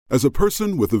As a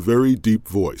person with a very deep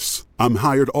voice, I'm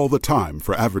hired all the time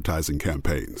for advertising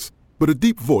campaigns. But a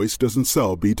deep voice doesn't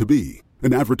sell B2B,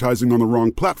 and advertising on the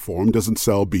wrong platform doesn't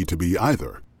sell B2B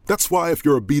either. That's why if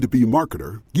you're a B2B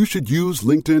marketer, you should use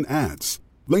LinkedIn ads.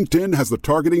 LinkedIn has the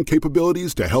targeting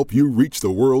capabilities to help you reach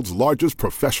the world's largest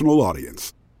professional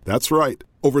audience. That's right,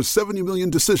 over 70 million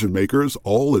decision makers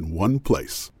all in one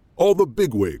place. All the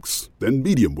big wigs, then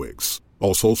medium wigs,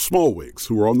 also small wigs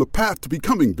who are on the path to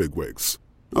becoming big wigs.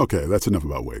 Okay, that's enough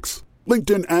about wigs.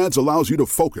 LinkedIn ads allows you to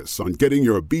focus on getting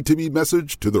your B2B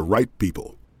message to the right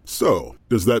people. So,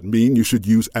 does that mean you should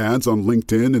use ads on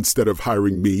LinkedIn instead of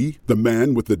hiring me, the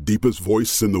man with the deepest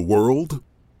voice in the world?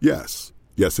 Yes.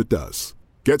 Yes, it does.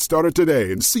 Get started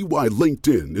today and see why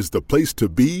LinkedIn is the place to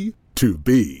be to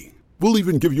be. We'll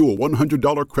even give you a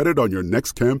 $100 credit on your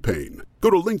next campaign. Go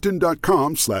to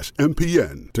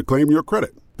linkedin.com/MPN to claim your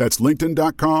credit. That's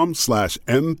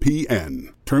linkedin.com/MPN.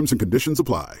 Terms and conditions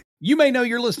apply. You may know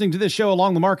you're listening to this show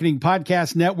along the Marketing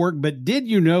Podcast Network, but did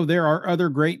you know there are other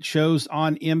great shows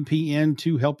on MPN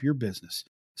to help your business?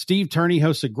 Steve Turney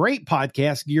hosts a great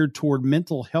podcast geared toward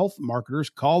mental health marketers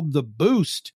called The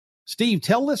Boost. Steve,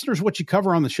 tell listeners what you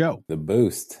cover on the show. The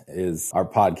Boost is our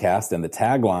podcast, and the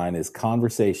tagline is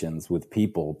conversations with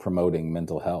people promoting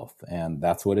mental health. And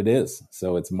that's what it is.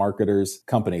 So it's marketers,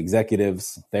 company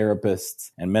executives,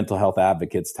 therapists, and mental health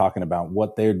advocates talking about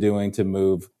what they're doing to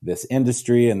move this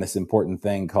industry and this important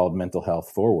thing called mental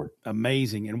health forward.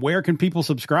 Amazing. And where can people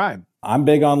subscribe? I'm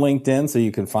big on LinkedIn, so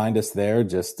you can find us there,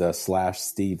 just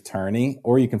 /Steve Turney,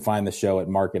 or you can find the show at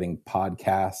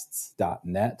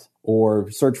marketingpodcasts.net,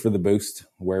 or search for The Boost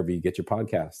wherever you get your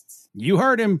podcasts. You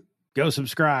heard him. Go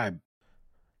subscribe.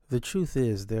 The truth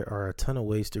is there are a ton of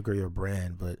ways to grow your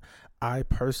brand, but I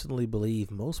personally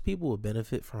believe most people will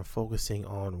benefit from focusing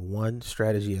on one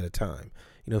strategy at a time.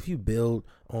 You know, if you build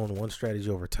on one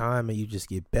strategy over time and you just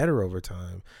get better over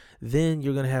time, then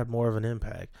you're going to have more of an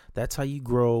impact. That's how you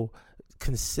grow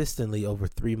consistently over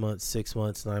 3 months, 6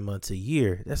 months, 9 months, a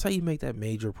year. That's how you make that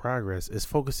major progress, is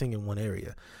focusing in one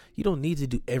area. You don't need to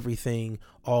do everything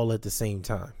all at the same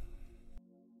time.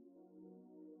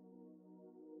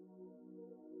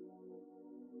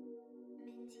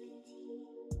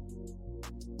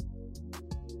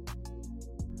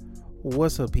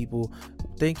 What's up, people?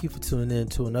 Thank you for tuning in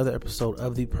to another episode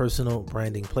of the Personal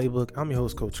Branding Playbook. I'm your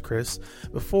host, Coach Chris.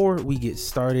 Before we get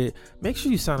started, make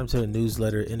sure you sign up to the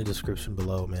newsletter in the description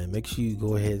below, man. Make sure you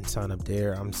go ahead and sign up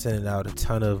there. I'm sending out a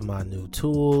ton of my new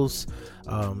tools.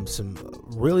 Some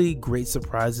really great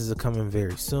surprises are coming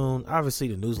very soon. Obviously,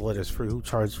 the newsletter is free. Who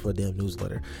charges for a damn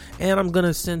newsletter? And I'm going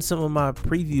to send some of my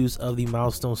previews of the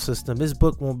Milestone System. This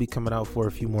book won't be coming out for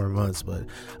a few more months, but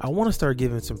I want to start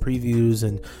giving some previews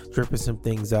and dripping some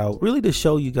things out, really to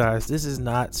show you guys this is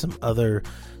not some other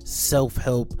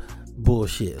self-help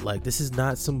bullshit. Like, this is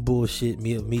not some bullshit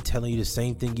me telling you the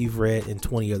same thing you've read in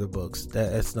 20 other books.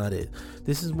 That's not it.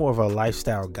 This is more of a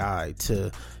lifestyle guide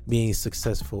to being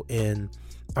successful, and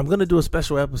I'm going to do a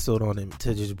special episode on it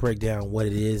to just break down what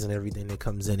it is and everything that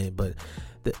comes in it. But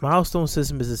the Milestone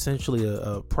System is essentially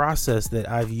a process that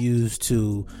I've used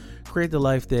to create the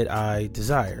life that I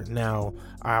desire. Now,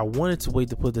 I wanted to wait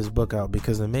to put this book out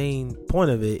because the main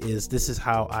point of it is this is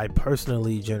how I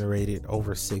personally generated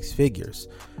over 6 figures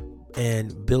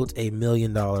and built $1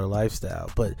 million lifestyle.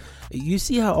 But you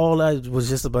see how all that was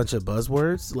just a bunch of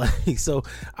buzzwords? Like, so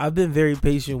I've been very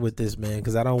patient with this, man,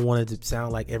 because I don't want it to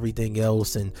sound like everything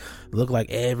else and look like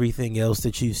everything else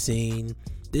that you've seen.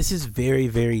 This is very,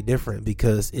 very different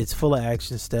because it's full of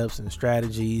action steps and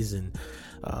strategies, and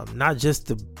not just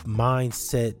the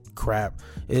mindset crap.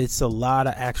 It's a lot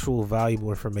of actual valuable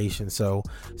information. So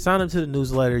sign up to the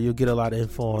newsletter. You'll get a lot of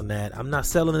info on that. I'm not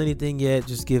selling anything yet,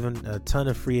 just giving a ton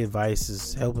of free advice,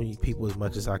 is helping people as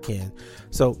much as I can.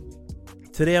 So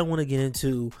today I want to get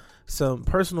into some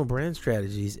personal brand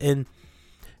strategies. And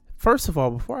first of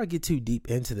all, before I get too deep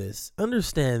into this,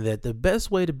 understand that the best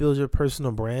way to build your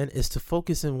personal brand is to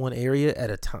focus in one area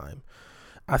at a time.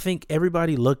 I think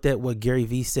everybody looked at what Gary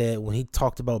Vee said when he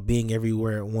talked about being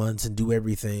everywhere at once and do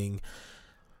everything,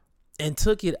 and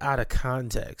took it out of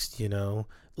context. You know,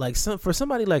 like for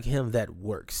somebody like him, that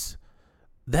works.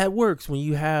 That works when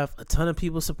you have a ton of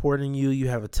people supporting you. You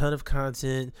have a ton of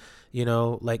content. You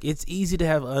know, like, it's easy to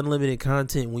have unlimited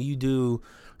content when you do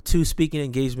 2 speaking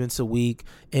engagements a week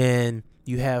and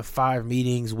you have 5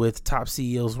 meetings with top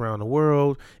CEOs around the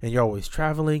world, and you're always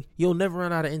traveling. You'll never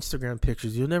run out of Instagram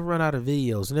pictures. You'll never run out of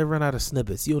videos. You'll never run out of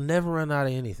snippets. You'll never run out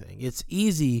of anything. It's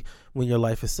easy when your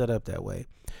life is set up that way.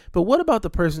 But what about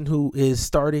the person who is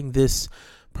starting this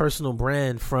personal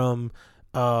brand from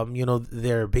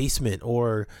their basement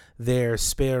or their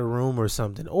spare room or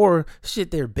something, or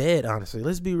shit, their bed. Honestly,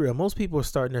 let's be real. Most people are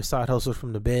starting their side hustles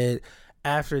from the bed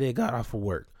after they got off of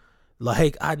work.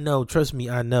 Like, I know, trust me,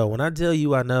 I know. When I tell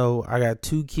you, I know. I got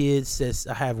 2 kids that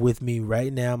I have with me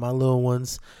right now, my little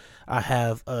ones. I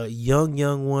have a young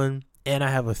one, and I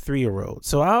have a 3-year-old.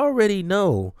 So I already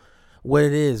know what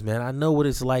it is, man. I know what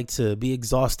it's like to be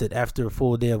exhausted after a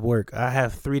full day of work. I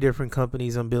have 3 different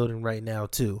companies I'm building right now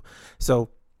too. So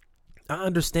I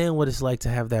understand what it's like to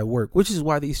have that work, which is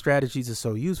why these strategies are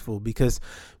so useful, because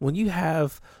when you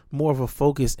have more of a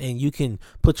focus and you can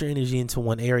put your energy into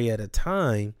one area at a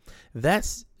time,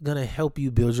 that's going to help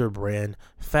you build your brand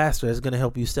faster. It's going to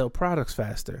help you sell products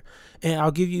faster. And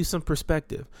I'll give you some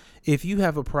perspective. If you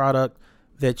have a product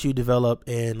that you develop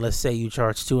and let's say you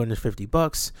charge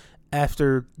 $250,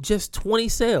 after just 20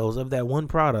 sales of that one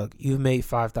product, you've made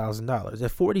 $5,000.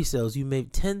 At 40 sales, you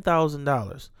made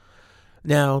 $10,000.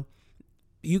 Now,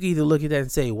 you can either look at that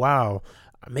and say, wow,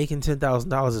 making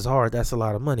 $10,000 is hard. That's a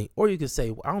lot of money. Or you could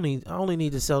say, I only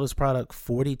need to sell this product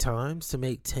 40 times to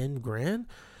make 10 grand.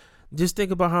 Just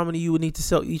think about how many you would need to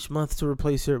sell each month to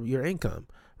replace your income,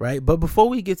 right? But before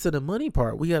we get to the money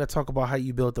part, we got to talk about how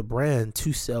you built a brand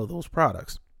to sell those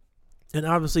products. And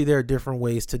obviously there are different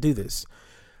ways to do this.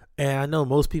 And I know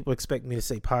most people expect me to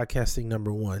say podcasting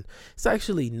number 1. It's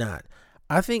actually not.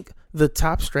 I think the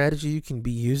top strategy you can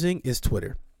be using is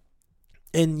Twitter.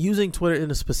 And using Twitter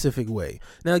in a specific way.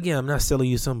 Now, again, I'm not selling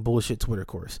you some bullshit Twitter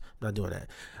course. I'm not doing that.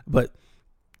 But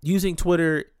using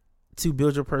Twitter to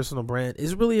build your personal brand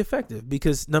is really effective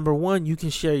because, number 1, you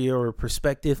can share your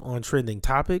perspective on trending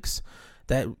topics.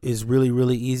 That is really,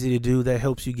 really easy to do. That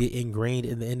helps you get ingrained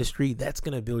in the industry. That's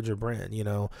going to build your brand.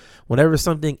 Whenever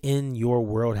something in your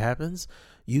world happens,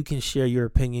 you can share your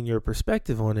opinion, your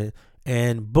perspective on it.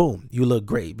 And boom, you look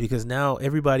great because now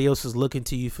everybody else is looking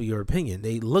to you for your opinion.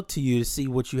 They look to you to see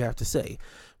what you have to say,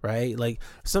 right? Like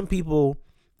some people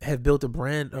have built a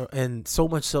brand and so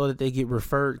much so that they get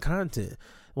referred content.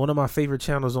 One of my favorite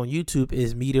channels on YouTube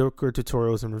is Mediocre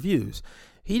Tutorials and Reviews.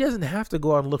 He doesn't have to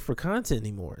go out and look for content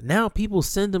anymore. Now people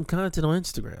send him content on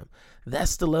Instagram.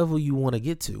 That's the level you want to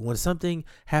get to. When something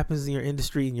happens in your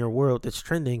industry, in your world that's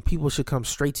trending, people should come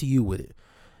straight to you with it.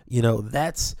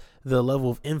 That's the level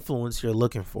of influence you're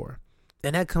looking for.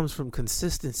 And that comes from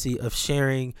consistency of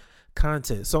sharing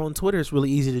content. So on Twitter, it's really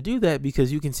easy to do that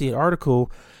because you can see an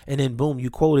article and then boom,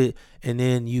 you quote it and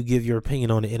then you give your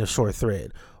opinion on it in a short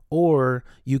thread. Or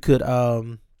you could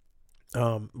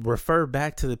refer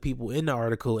back to the people in the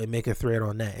article and make a thread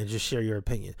on that and just share your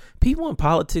opinion. People in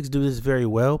politics do this very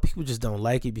well. People just don't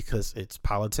like it because it's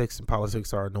politics and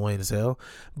politics are annoying as hell.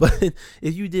 But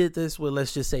if you did this with,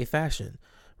 let's just say, fashion,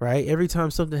 right? Every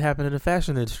time something happened in the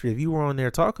fashion industry, if you were on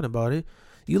there talking about it,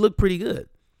 you look pretty good,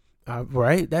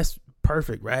 right? That's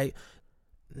perfect, right?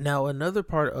 Now, another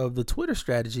part of the Twitter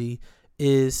strategy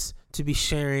is to be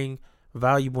sharing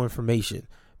valuable information,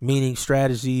 meaning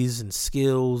strategies and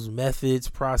skills, methods,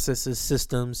 processes,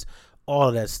 systems, all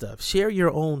of that stuff. Share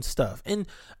your own stuff. And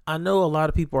I know a lot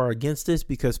of people are against this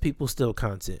because people steal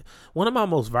content. One of my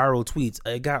most viral tweets,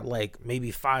 it got like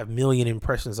maybe 5 million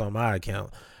impressions on my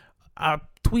account. I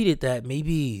tweeted that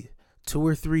maybe 2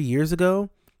 or 3 years ago.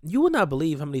 You would not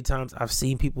believe how many times I've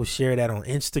seen people share that on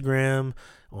Instagram,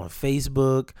 on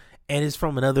Facebook, and it's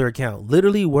from another account.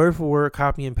 Literally word for word,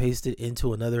 copy and paste it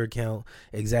into another account.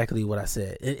 Exactly what I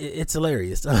said. It's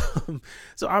hilarious.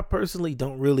 So I personally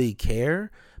don't really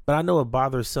care, but I know it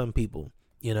bothers some people,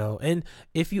 and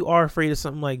if you are afraid of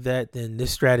something like that, then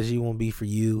this strategy won't be for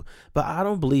you. But I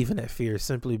don't believe in that fear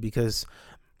simply because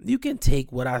you can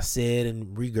take what I said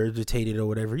and regurgitate it or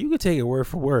whatever. You can take it word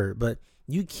for word, but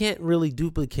you can't really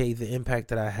duplicate the impact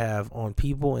that I have on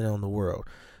people and on the world.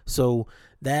 So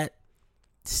that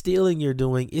stealing you're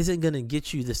doing isn't going to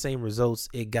get you the same results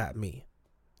it got me.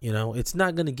 It's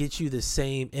not going to get you the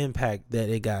same impact that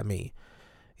it got me.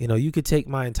 You could take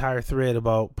my entire thread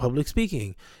about public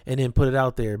speaking and then put it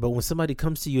out there. But when somebody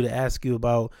comes to you to ask you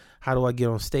about how do I get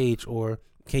on stage, or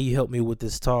can you help me with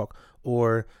this talk,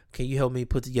 or can you help me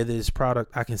put together this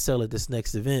product I can sell at this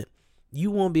next event, you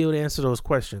won't be able to answer those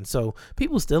questions. So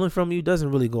people stealing from you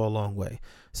doesn't really go a long way.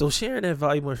 So sharing that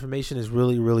valuable information is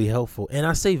really, really helpful. And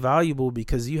I say valuable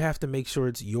because you have to make sure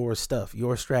it's your stuff,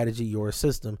 your strategy, your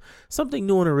system, something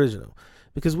new and original.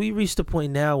 Because we reached a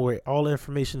point now where all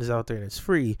information is out there and it's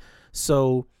free.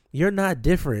 So you're not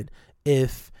different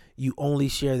if you only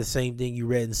share the same thing you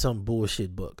read in some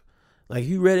bullshit book. Like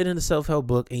you read it in a self-help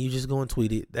book and you just go and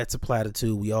tweet it. That's a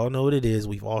platitude. We all know what it is.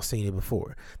 We've all seen it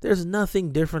before. There's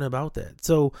nothing different about that.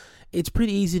 So it's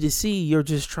pretty easy to see you're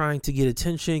just trying to get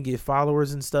attention, get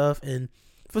followers and stuff. And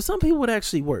for some people, it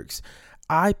actually works.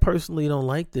 I personally don't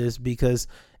like this because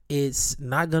it's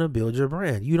not going to build your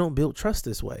brand. You don't build trust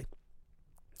this way.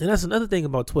 And that's another thing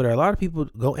about Twitter. A lot of people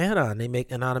go anon. They make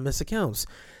anonymous accounts.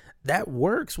 That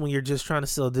works when you're just trying to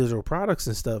sell digital products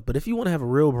and stuff. But if you want to have a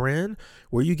real brand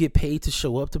where you get paid to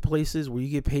show up to places, where you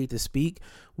get paid to speak,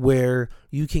 where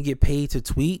you can get paid to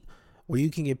tweet, where you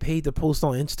can get paid to post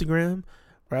on Instagram,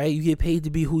 right? You get paid to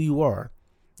be who you are.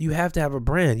 You have to have a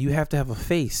brand. You have to have a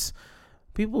face.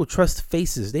 People trust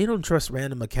faces. They don't trust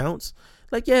random accounts.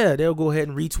 Like, yeah, they'll go ahead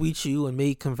and retweet you and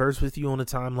may converse with you on the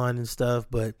timeline and stuff,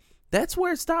 but that's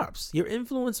where it stops. Your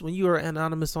influence when you are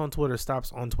anonymous on Twitter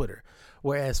stops on Twitter.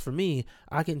 Whereas for me,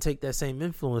 I can take that same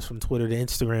influence from Twitter to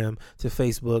Instagram to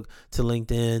Facebook to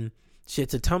LinkedIn, shit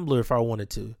to Tumblr if I wanted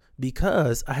to,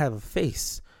 because I have a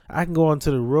face. I can go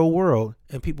onto the real world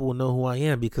and people will know who I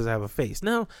am because I have a face.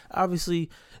 Now, obviously,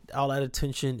 all that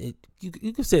attention, you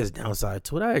could say it's downside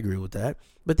to it. I agree with that.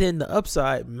 But then the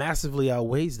upside massively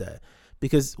outweighs that,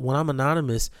 because when I'm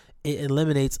anonymous, it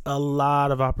eliminates a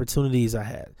lot of opportunities I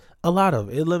had.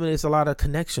 It eliminates a lot of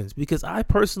connections, because I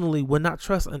personally would not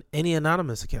trust any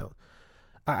anonymous account.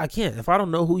 I can't. If I don't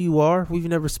know who you are, if we've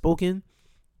never spoken,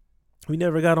 we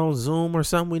never got on Zoom or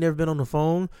something, we never been on the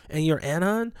phone, and you're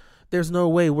anon, there's no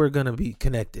way we're going to be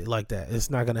connected like that.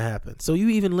 It's not going to happen. So you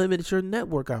even limited your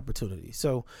network opportunity.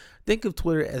 So think of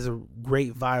Twitter as a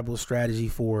great viable strategy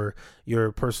for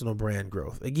your personal brand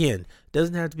growth. Again,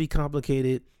 doesn't have to be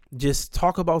complicated. Just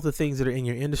talk about the things that are in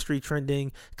your industry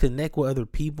trending, connect with other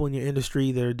people in your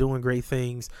industry that are doing great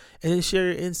things, and then share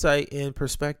your insight and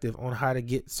perspective on how to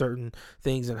get certain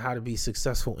things and how to be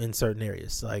successful in certain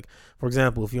areas. Like, for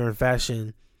example, if you're in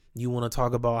fashion, you want to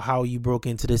talk about how you broke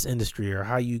into this industry or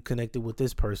how you connected with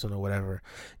this person or whatever.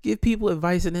 Give people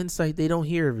advice and insight they don't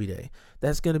hear every day.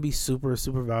 That's going to be super,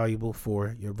 super valuable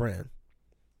for your brand.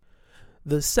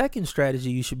 The second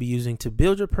strategy you should be using to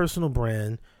build your personal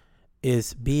brand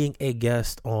is being a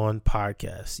guest on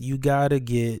podcasts. You got to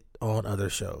get on other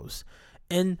shows.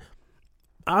 And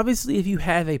obviously, if you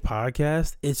have a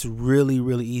podcast, it's really,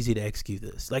 really easy to execute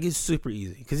this. Like, it's super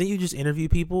easy, because then you just interview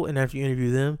people, and after you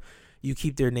interview them, you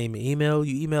keep their name and email.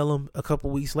 You email them a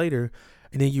couple weeks later,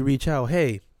 and then you reach out.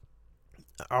 Hey,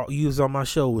 you was on my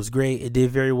show. It was great. It did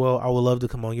very well. I would love to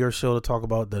come on your show to talk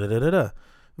about da-da-da-da-da.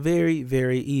 Very,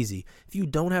 very easy. If you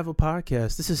don't have a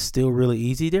podcast, this is still really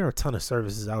easy. There are a ton of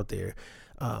services out there.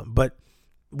 But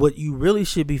what you really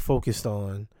should be focused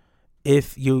on,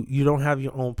 if you don't have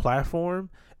your own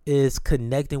platform, is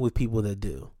connecting with people that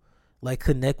do. Like,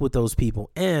 connect with those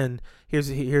people. And here's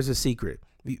a secret.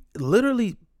 You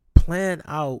literally plan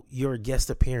out your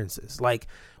guest appearances. Like,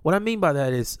 what I mean by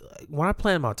that is, when I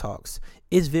plan my talks,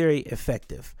 it's very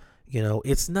effective. You know,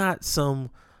 it's not some,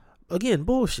 again,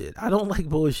 bullshit. I don't like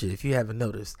bullshit, if you haven't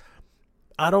noticed.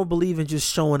 I don't believe in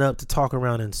just showing up to talk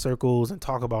around in circles and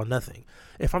talk about nothing.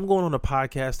 If I'm going on a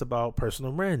podcast about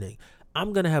personal branding,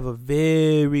 I'm going to have a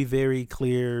very, very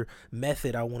clear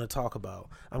method I want to talk about.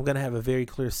 I'm going to have a very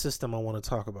clear system I want to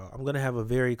talk about. I'm going to have a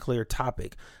very clear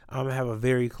topic. I'm going to have a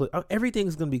very clear,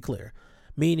 everything's going to be clear.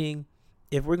 Meaning,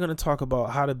 if we're going to talk about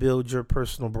how to build your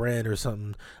personal brand or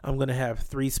something, I'm going to have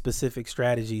 3 specific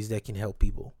strategies that can help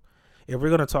people. If we're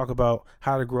going to talk about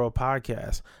how to grow a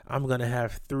podcast, I'm going to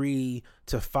have 3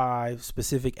 to 5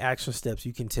 specific action steps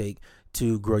you can take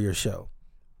to grow your show.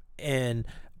 And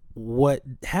what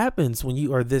happens when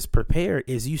you are this prepared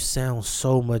is you sound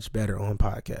so much better on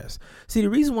podcasts. See, the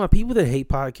reason why people that hate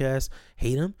podcasts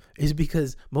hate them is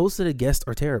because most of the guests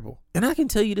are terrible. And I can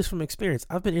tell you this from experience.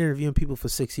 I've been interviewing people for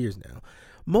 6 years now.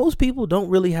 Most people don't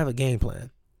really have a game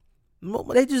plan.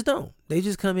 They just don't. They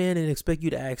just come in and expect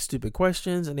you to ask stupid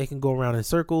questions, and they can go around in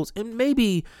circles. And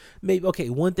maybe, okay,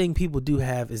 one thing people do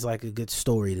have is like a good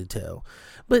story to tell.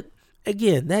 But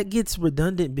again, that gets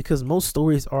redundant because most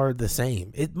stories are the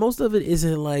same. Most of it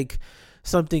isn't like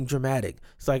something dramatic.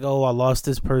 It's like, oh, I lost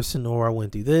this person, or I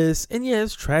went through this. And yeah,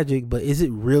 it's tragic, but is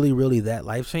it really, really that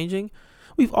life-changing?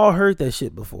 We've all heard that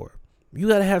shit before. You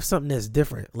got to have something that's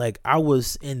different. Like, I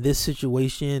was in this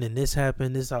situation and this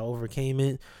happened, this I overcame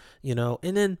it, you know.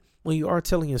 And then when you are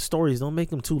telling your stories, don't make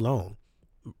them too long,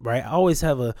 right? I always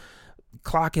have a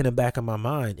clock in the back of my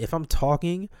mind. If I'm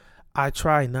talking, I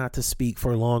try not to speak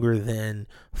for longer than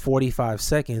 45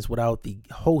 seconds without the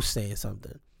host saying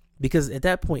something, because at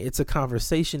that point it's a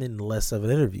conversation and less of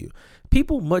an interview.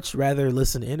 People much rather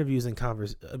listen to interviews and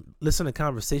listen to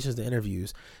conversations than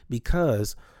interviews,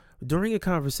 because during a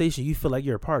conversation you feel like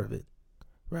you're a part of it,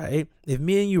 right? If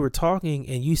me and you were talking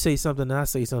and you say something and I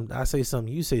say something,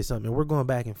 you say something, and we're going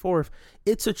back and forth,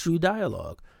 it's a true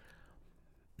dialogue.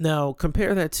 Now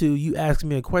compare that to you ask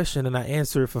me a question and I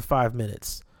answer it for 5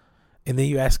 minutes. And then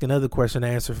you ask another question, I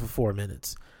answer for 4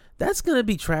 minutes. that's going to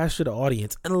be trash to the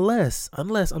audience unless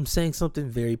I'm saying something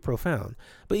very profound.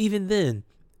 But even then,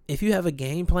 if you have a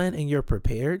game plan and you're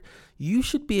prepared, you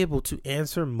should be able to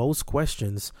answer most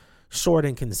questions short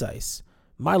and concise.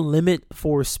 My limit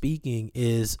for speaking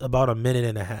is about 1.5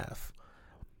 minutes.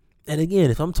 And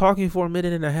again, if I'm talking for 1.5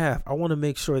 minutes, I want to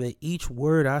make sure that each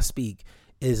word I speak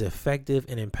is effective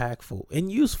and impactful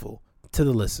and useful to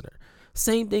the listener.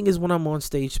 Same thing as when I'm on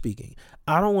stage speaking.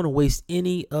 I don't want to waste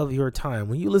any of your time.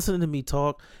 When you listen to me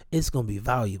talk, it's going to be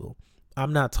valuable.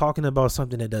 I'm not talking about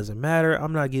something that doesn't matter.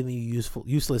 I'm not giving you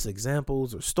useless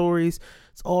examples or stories.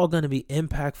 It's all going to be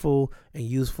impactful and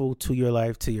useful to your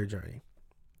life, to your journey.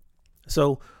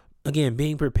 So again,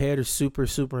 being prepared is super,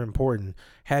 super important.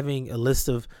 Having a list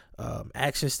of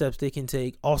action steps they can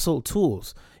take. Also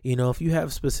tools. If you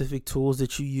have specific tools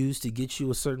that you use to get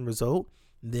you a certain result,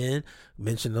 then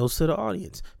mention those to the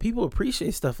audience. People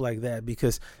appreciate stuff like that,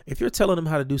 because if you're telling them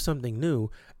how to do something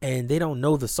new and they don't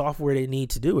know the software they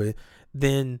need to do it,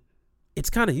 then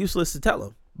it's kind of useless to tell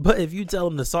them. But if you tell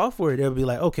them the software, they'll be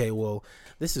like, okay, well,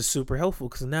 this is super helpful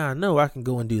because now I know I can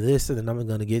go and do this and then I'm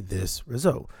going to get this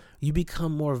result. You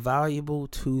become more valuable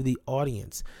to the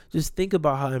audience. Just think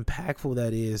about how impactful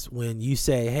that is when you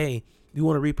say, hey, you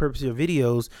want to repurpose your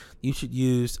videos, you should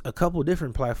use a couple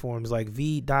different platforms. Like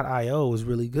V.io is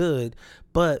really good,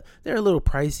 but they're a little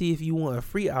pricey. If you want a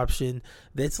free option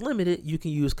that's limited, you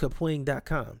can use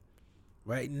Kapwing.com.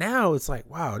 Right now, it's like,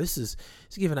 wow, it's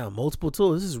giving out multiple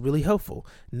tools. This is really helpful.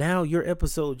 Now your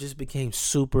episode just became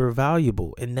super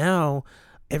valuable. And now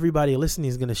everybody listening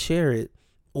is going to share it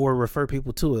or refer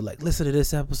people to it. Like, listen to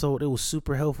this episode. It was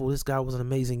super helpful. This guy was an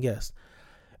amazing guest.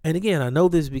 And again, I know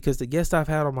this because the guests I've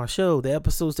had on my show, the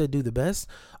episodes that do the best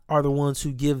are the ones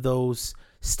who give those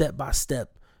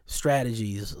step-by-step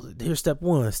strategies. Here's step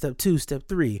 1, step 2, step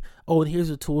 3. Oh, and here's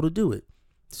a tool to do it.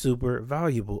 Super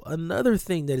valuable. Another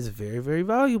thing that is very, very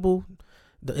valuable,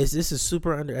 this is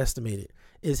super underestimated,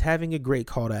 is having a great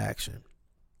call to action.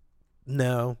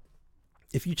 Now,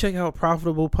 if you check out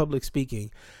Profitable Public Speaking,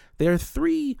 there are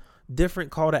 3 different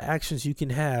call to actions you can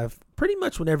have pretty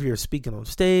much whenever you're speaking on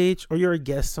stage or you're a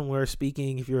guest somewhere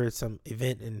speaking, if you're at some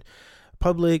event in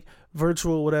public,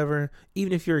 virtual, whatever,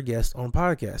 even if you're a guest on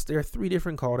podcast. There are 3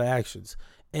 different call to actions.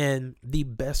 And the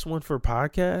best one for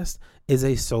podcast is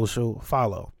a social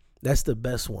follow. That's the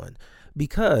best one,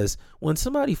 because when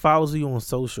somebody follows you on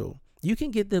social, you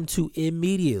can get them to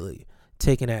immediately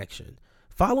take an action.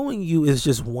 Following you is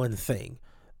just one thing,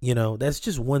 that's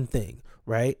just one thing,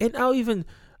 right? And I'll even,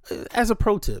 as a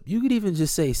pro tip, you could even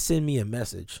just say, send me a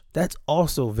message. That's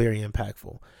also very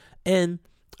impactful. And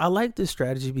I like this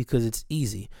strategy because it's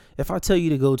easy. If I tell you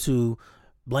to go to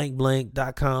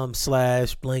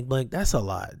blankblank.com/blank, that's a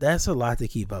lot. That's a lot to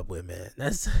keep up with, man.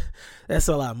 That's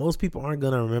a lot. Most people aren't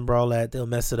going to remember all that. They'll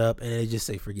mess it up and they just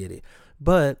say, forget it.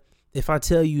 But if I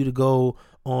tell you to go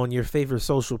on your favorite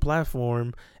social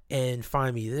platform and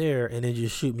find me there and then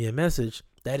just shoot me a message,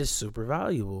 that is super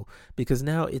valuable, because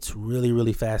now it's really,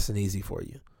 really fast and easy for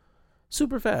you.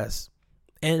 Super fast.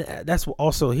 And that's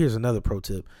also, here's another pro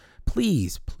tip.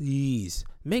 Please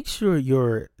make sure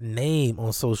your name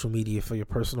on social media for your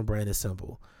personal brand is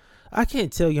simple. I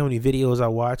can't tell you how many videos I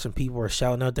watch and people are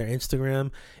shouting out their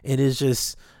Instagram and it's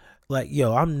just like,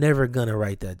 yo, I'm never going to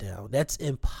write that down. That's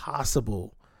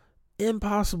impossible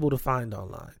to find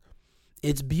online.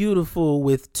 It's beautiful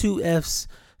with 2 F's,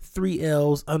 3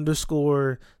 L's,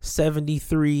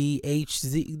 _73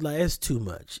 HZ. Like, it's too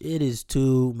much. It is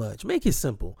too much. Make it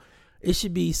simple. It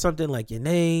should be something like your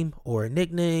name or a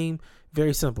nickname.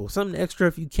 Very simple. Something extra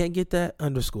if you can't get that,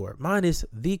 _. Mine is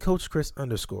 _Chris_ on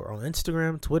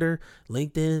Instagram, Twitter,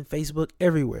 LinkedIn, Facebook,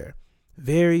 everywhere.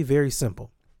 Very, very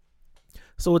simple.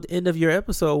 So at the end of your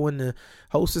episode, when the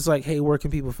host is like, hey, where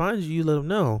can people find you? You let them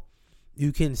know.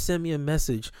 You can send me a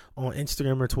message on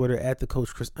Instagram or Twitter at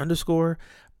 @thecoachchris_.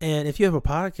 And if you have a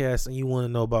podcast and you want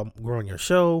to know about growing your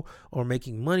show or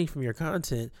making money from your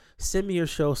content, send me your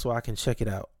show so I can check it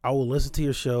out. I will listen to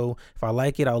your show. If I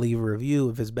like it, I'll leave a review.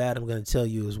 If it's bad, I'm going to tell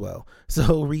you as well.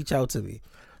 So reach out to me.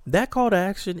 That call to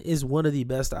action is one of the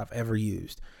best I've ever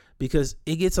used, because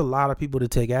it gets a lot of people to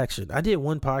take action. I did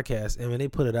one podcast, and when they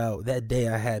put it out that day,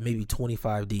 I had maybe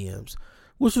 25 DMs,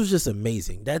 which was just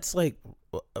amazing. That's like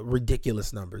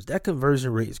ridiculous numbers. That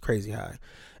conversion rate is crazy high.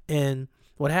 And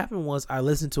what happened was I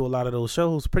listened to a lot of those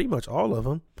shows, pretty much all of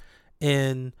them.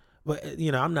 But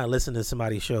I'm not listening to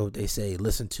somebody's show if they say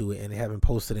listen to it and they haven't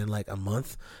posted in like a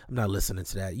month. I'm not listening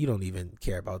to that. You don't even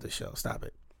care about the show. Stop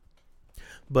it.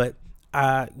 But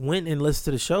I went and listened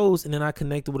to the shows, and then I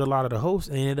connected with a lot of the hosts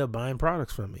and they ended up buying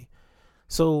products from me.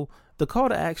 So the call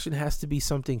to action has to be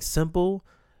something simple,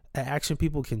 an action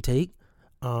people can take.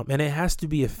 And it has to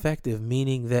be effective,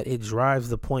 meaning that it drives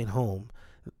the point home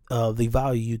of the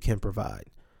value you can provide.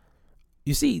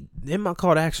 You see, in my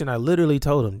call to action, I literally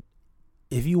told them,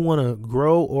 if you want to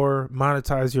grow or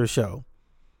monetize your show,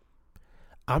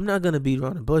 I'm not going to beat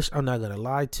around the bush. I'm not going to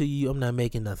lie to you. I'm not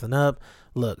making nothing up.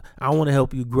 Look, I want to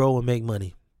help you grow and make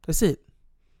money. That's it.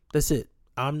 That's it.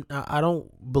 I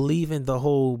don't believe in the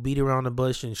whole beat around the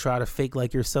bush and try to fake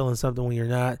like you're selling something when you're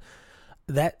not.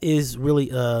 That is really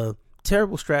a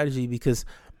terrible strategy, because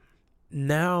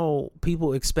now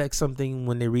people expect something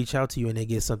when they reach out to you and they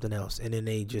get something else, and then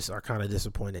they just are kind of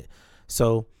disappointed.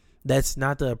 So that's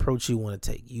not the approach you want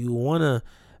to take. You want to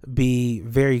be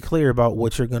very clear about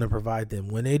what you're going to provide them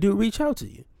when they do reach out to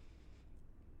you.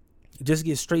 Just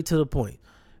get straight to the point.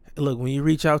 Look, when you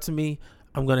reach out to me,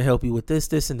 I'm going to help you with this,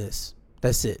 this, and this.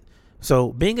 That's it.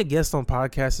 So being a guest on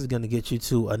podcasts is going to get you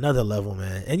to another level,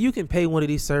 man. And you can pay one of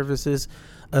these services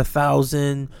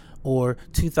 $1,000 or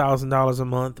 $2,000 a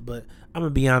month. But I'm going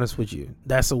to be honest with you.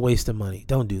 That's a waste of money.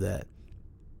 Don't do that.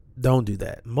 Don't do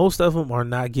that. Most of them are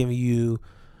not giving you,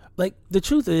 like, the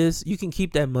truth is you can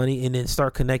keep that money and then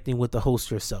start connecting with the host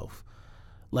yourself.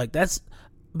 Like, that's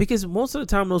because most of the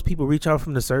time those people reach out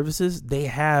from the services, they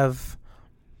have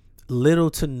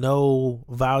little to no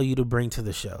value to bring to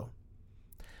the show,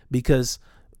 because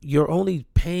you're only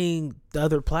paying the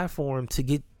other platform to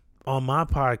get on my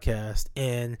podcast,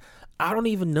 and I don't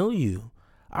even know you.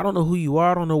 I don't know who you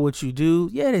are. I don't know what you do.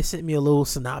 Yeah, they sent me a little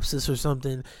synopsis or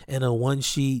something and a one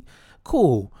sheet.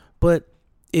 Cool. But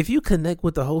if you connect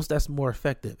with the host, that's more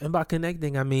effective. And by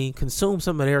connecting, I mean consume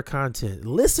some of their content.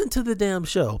 Listen to the damn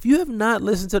show. If you have not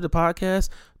listened to the podcast,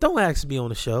 don't ask me on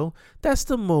the show. That's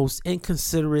the most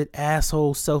inconsiderate,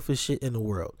 asshole, selfish shit in the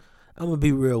world. I'm going to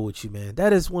be real with you, man.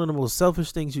 That is one of the most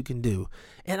selfish things you can do.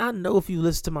 And I know if you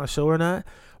listen to my show or not,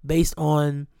 based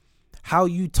on how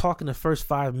you talk in the first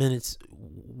 5 minutes,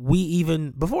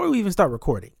 before we even start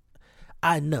recording,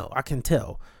 I know, I can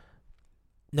tell.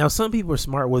 Now, some people are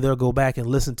smart where they'll go back and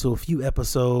listen to a few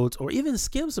episodes or even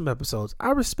skim some episodes.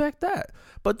 I respect that.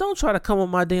 But don't try to come on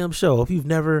my damn show if you've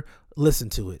never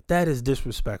listened to it. That is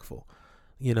disrespectful,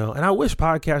 you know. And I wish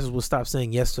podcasters would stop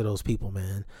saying yes to those people,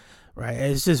 man. Right?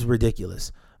 It's just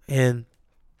ridiculous. And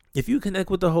if you connect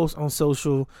with the host on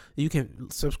social, you can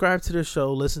subscribe to their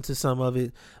show, listen to some of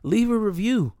it, leave a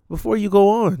review before you go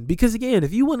on. Because again,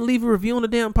 if you wouldn't leave a review on the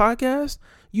damn podcast,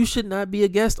 you should not be a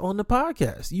guest on the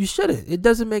podcast. You shouldn't. It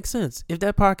doesn't make sense. If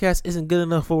that podcast isn't good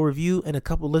enough for a review and a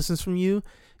couple listens from you,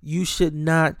 you should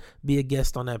not be a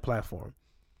guest on that platform.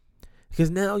 Because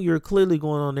now you're clearly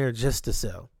going on there just to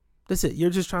sell. That's it. You're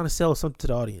just trying to sell something to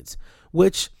the audience,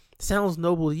 which sounds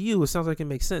noble to you. It sounds like it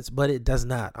makes sense, but it does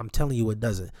not. I'm telling you, it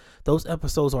doesn't. Those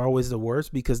episodes are always the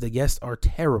worst because the guests are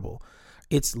terrible.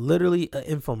 It's literally an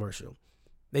infomercial.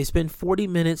 They spend 40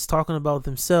 minutes talking about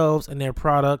themselves and their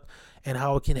product and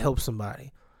how it can help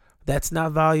somebody. That's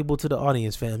not valuable to the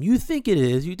audience, fam. You think it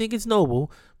is. You think it's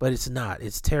noble, but it's not.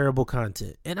 It's terrible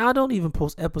content. And I don't even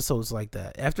post episodes like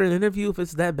that. After an interview, if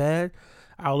it's that bad,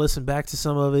 I'll listen back to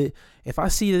some of it. If I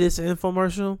see that it's an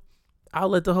infomercial, I'll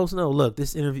let the host know, look,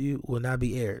 this interview will not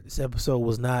be aired. This episode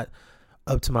was not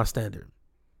up to my standard.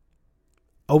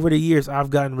 Over the years, I've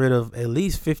gotten rid of at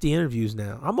least 50 interviews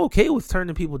now. I'm okay with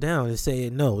turning people down and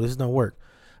saying, no, this don't work.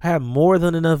 I have more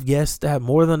than enough guests. I have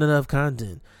more than enough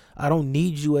content. I don't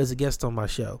need you as a guest on my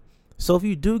show. So if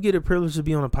you do get a privilege to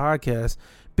be on a podcast,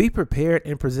 be prepared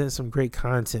and present some great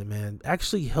content, man.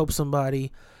 Actually help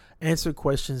somebody, answer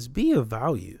questions, be of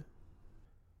value.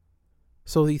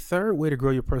 So the third way to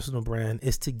grow your personal brand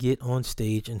is to get on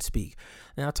stage and speak.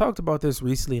 Now, I talked about this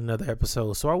recently in another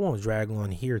episode, so I won't drag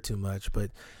on here too much, but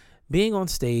being on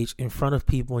stage in front of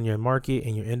people in your market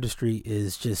and your industry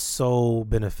is just so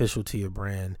beneficial to your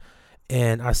brand.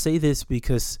 And I say this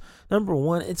because, number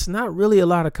one, it's not really a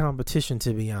lot of competition,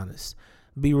 to be honest.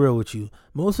 Be real with you.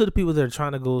 Most of the people that are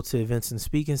trying to go to events and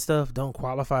speak and stuff don't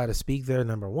qualify to speak there,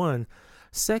 number one.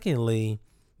 Secondly,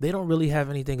 they don't really have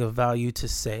anything of value to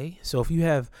say. So if you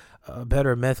have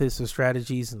better methods or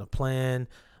strategies and a plan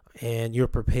and you're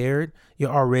prepared, you're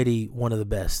already one of the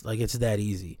best. Like, it's that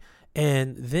easy.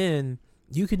 And then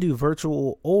you can do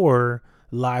virtual or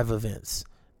live events.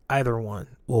 Either one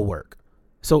will work.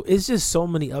 So it's just so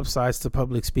many upsides to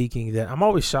public speaking that I'm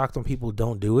always shocked when people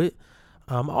don't do it.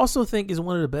 I also think is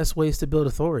one of the best ways to build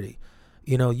authority.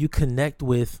 You know, you connect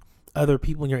with other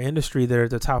people in your industry that are at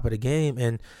the top of the game.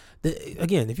 And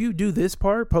again, if you do this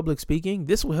part, public speaking,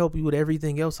 this will help you with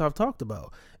everything else I've talked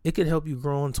about. It could help you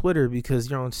grow on Twitter because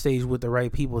you're on stage with the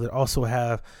right people that also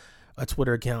have a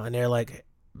Twitter account and they're like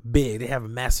big. They have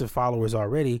massive followers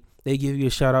already. They give you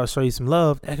a shout out, show you some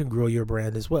love. That can grow your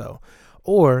brand as well.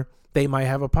 Or They might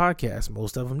have a podcast.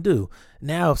 Most of them do.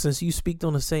 Now, since you spoke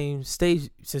on the same stage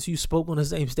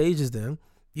as them,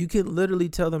 you can literally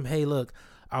tell them, hey, look,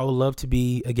 I would love to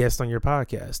be a guest on your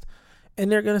podcast.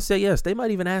 And they're going to say yes. They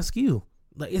might even ask you.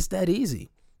 Like, it's that easy,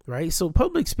 right? So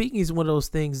public speaking is one of those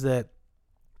things that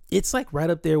it's like right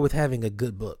up there with having a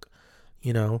good book.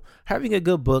 You know, having a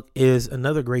good book is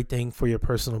another great thing for your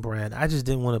personal brand. I just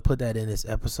didn't want to put that in this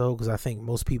episode because I think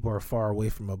most people are far away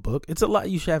from a book. It's a lot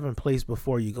you should have in place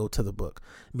before you go to the book.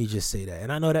 Let me just say that.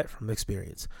 And I know that from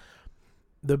experience.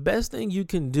 The best thing you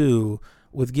can do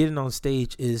with getting on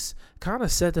stage is kind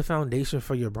of set the foundation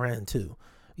for your brand too.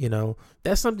 You know,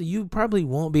 that's something you probably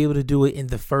won't be able to do it in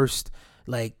the first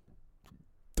like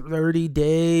 30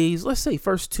 days. Let's say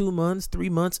first 2 months, 3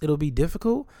 months, it'll be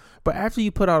difficult. But after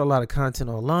you put out a lot of content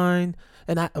online,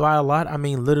 and by a lot, I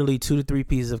mean literally 2 to 3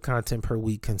 pieces of content per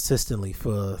week consistently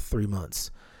for 3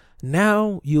 months.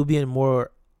 Now you'll be in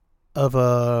more of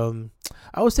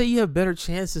I would say you have better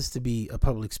chances to be a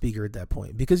public speaker at that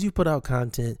point because you put out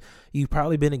content. You've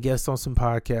probably been a guest on some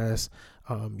podcasts.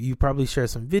 You probably share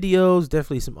some videos,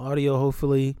 definitely some audio,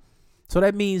 hopefully. So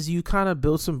that means you kind of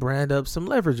build some brand up, some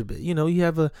leverage a bit. You know, you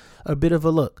have a bit of a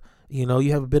look. You know,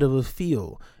 you have a bit of a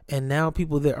feel. And now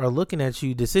people that are looking at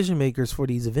you, decision makers for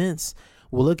these events,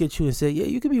 will look at you and say, yeah,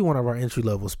 you could be one of our entry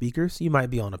level speakers. You might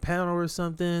be on a panel or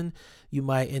something. You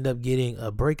might end up getting a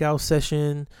breakout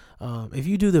session. If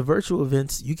you do the virtual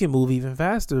events, you can move even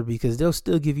faster because they'll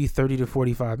still give you 30 to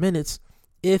 45 minutes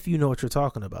if you know what you're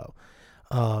talking about.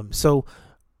 So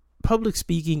public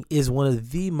speaking is one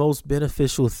of the most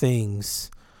beneficial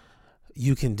things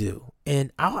you can do.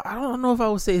 And I don't know if I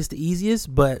would say it's the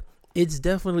easiest, but it's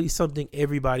definitely something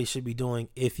everybody should be doing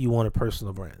if you want a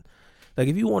personal brand. Like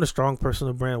if you want a strong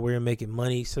personal brand where you're making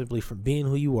money simply from being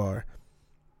who you are,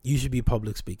 you should be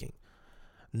public speaking.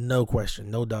 No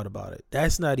question, no doubt about it.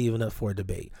 That's not even up for a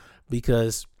debate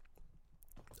because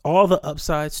all the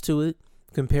upsides to it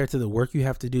compared to the work you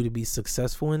have to do to be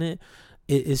successful in it,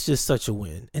 it's just such a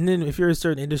win. And then if you're in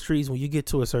certain industries, when you get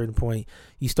to a certain point,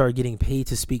 you start getting paid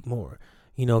to speak more.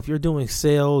 You know, if you're doing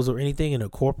sales or anything in a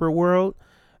corporate world,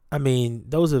 I mean,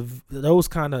 those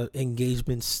kind of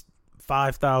engagements,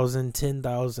 $5,000,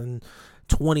 $10,000,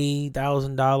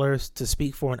 $20,000 to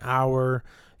speak for an hour.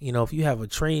 You know, if you have a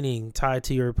training tied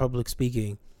to your public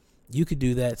speaking, you could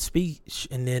do that speech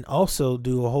and then also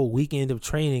do a whole weekend of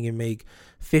training and make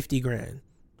 50 grand.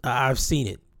 I've seen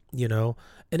it, you know.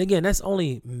 And again, that's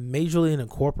only majorly in the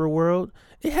corporate world.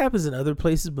 It happens in other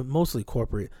places, but mostly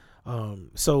corporate.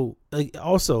 So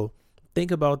also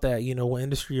think about that, you know, what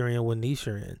industry you're in, what niche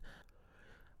you're in.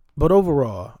 But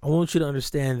overall, I want you to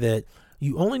understand that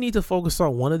you only need to focus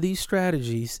on one of these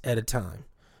strategies at a time.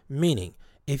 Meaning,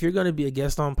 if you're going to be a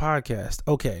guest on podcast,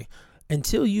 okay,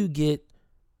 until you get,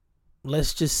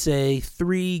 let's just say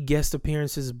 3 guest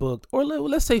appearances booked, or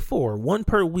let's say 4, 1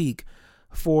 per week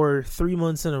for 3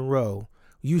 months in a row,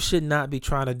 you should not be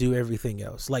trying to do everything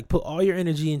else. Like put all your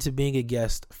energy into being a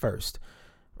guest first.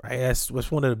 Right, that's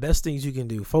one of the best things you can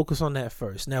do. Focus on that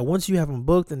first. Now, once you have them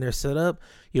booked and they're set up,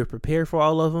 you're prepared for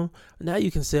all of them. Now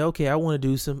you can say, okay, I want to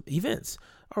do some events.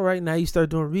 All right, now you start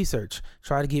doing research.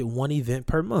 Try to get 1 event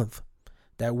per month.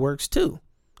 That works too.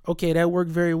 Okay, that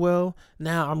worked very well.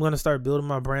 Now I'm going to start building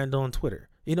my brand on Twitter.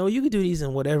 You know, you can do these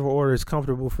in whatever order is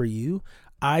comfortable for you.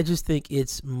 I just think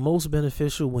it's most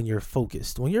beneficial when you're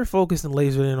focused. When you're focused and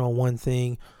lasered in on one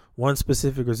thing, one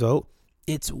specific result,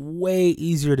 it's way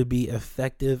easier to be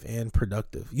effective and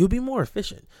productive. You'll be more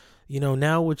efficient. You know,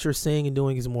 now what you're saying and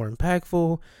doing is more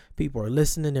impactful. People are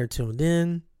listening, they're tuned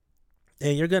in,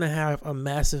 and you're going to have a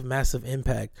massive, massive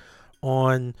impact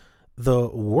on the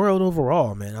world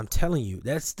overall, man. I'm telling you,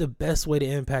 that's the best way to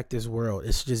impact this world.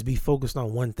 It's just be focused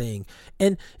on one thing.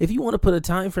 And if you want to put a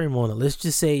time frame on it, let's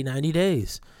just say 90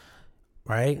 days,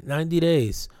 right? 90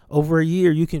 days. Over a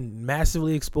year, you can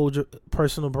massively expose your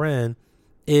personal brand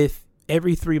if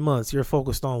every 3 months you're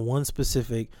focused on one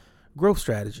specific growth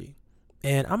strategy.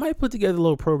 And I might put together a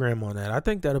little program on that. I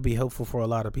think that'll be helpful for a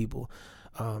lot of people.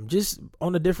 Just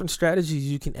on the different strategies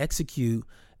you can execute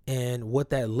and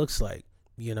what that looks like,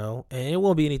 you know, and it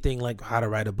won't be anything like how to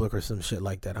write a book or some shit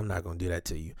like that. I'm not going to do that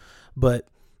to you, but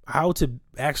how to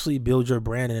actually build your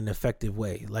brand in an effective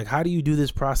way. Like, how do you do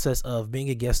this process of being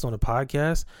a guest on a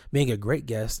podcast, being a great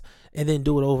guest, and then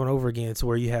do it over and over again to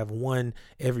where you have one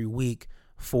every week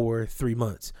for 3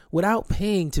 months without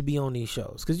paying to be on these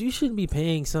shows? Because you shouldn't be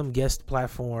paying some guest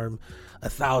platform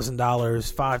 $1,000,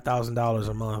 $5,000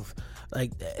 a month.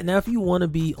 Like, now if you want to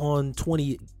be on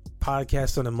 20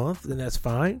 podcasts in a month, then that's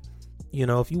fine. You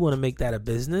know, if you want to make that a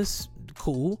business,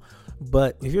 cool.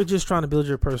 But if you're just trying to build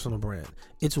your personal brand,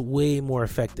 it's way more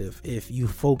effective if you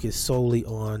focus solely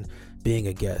on being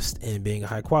a guest and being a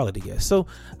high quality guest. So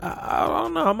I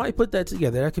don't know, I might put that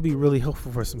together. That could be really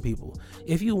helpful for some people.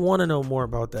 If you want to know more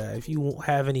about that, if you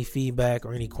have any feedback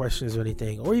or any questions or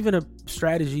anything, or even a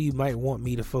strategy you might want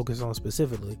me to focus on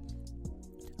specifically,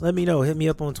 let me know. Hit me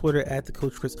up on Twitter at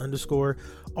 @thecoachchris_.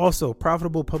 Also,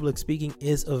 Profitable Public Speaking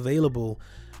is available.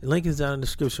 The link is down in the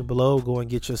description below. Go and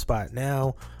get your spot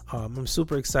now. I'm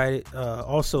super excited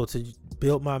also to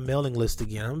build my mailing list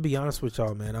again. I'm going to be honest with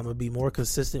y'all, man. I'm going to be more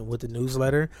consistent with the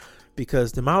newsletter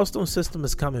because the milestone system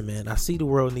is coming, man. I see the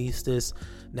world needs this.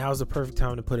 Now is the perfect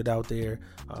time to put it out there.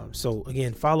 So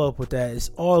again, follow up with that. It's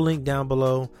all linked down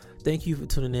below. Thank you for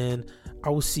tuning in. I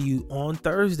will see you on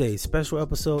Thursday. Special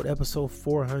episode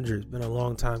 400. It's been a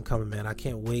long time coming, man. I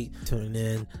can't wait tuning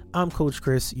in. I'm Coach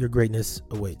Chris. Your greatness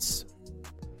awaits.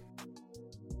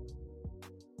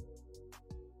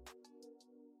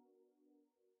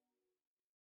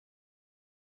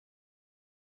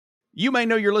 You may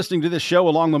know you're listening to this show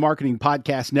along the Marketing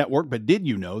Podcast Network, but did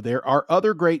you know there are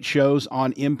other great shows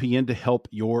on MPN to help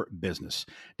your business?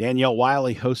 Danielle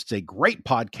Wiley hosts a great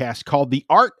podcast called The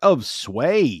Art of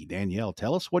Sway. Danielle,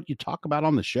 tell us what you talk about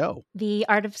on the show. The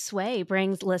Art of Sway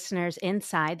brings listeners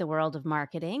inside the world of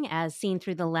marketing as seen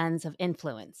through the lens of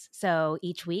influence. So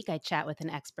each week I chat with an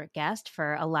expert guest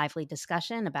for a lively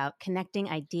discussion about connecting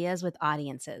ideas with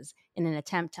audiences in an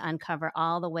attempt to uncover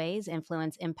all the ways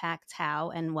influence impacts how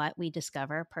and what we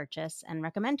discover, purchase, and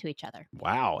recommend to each other.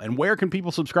 Wow. And where can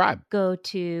people subscribe? Go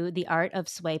to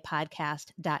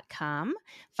theartofswaypodcast.com,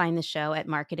 find the show at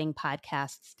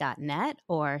marketingpodcasts.net,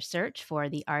 or search for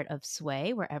The Art of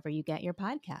Sway wherever you get your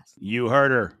podcasts. You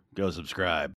heard her. Go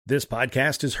subscribe. This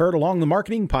podcast is heard along the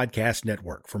Marketing Podcast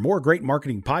Network. For more great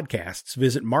marketing podcasts,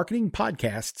 visit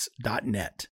marketingpodcasts.net.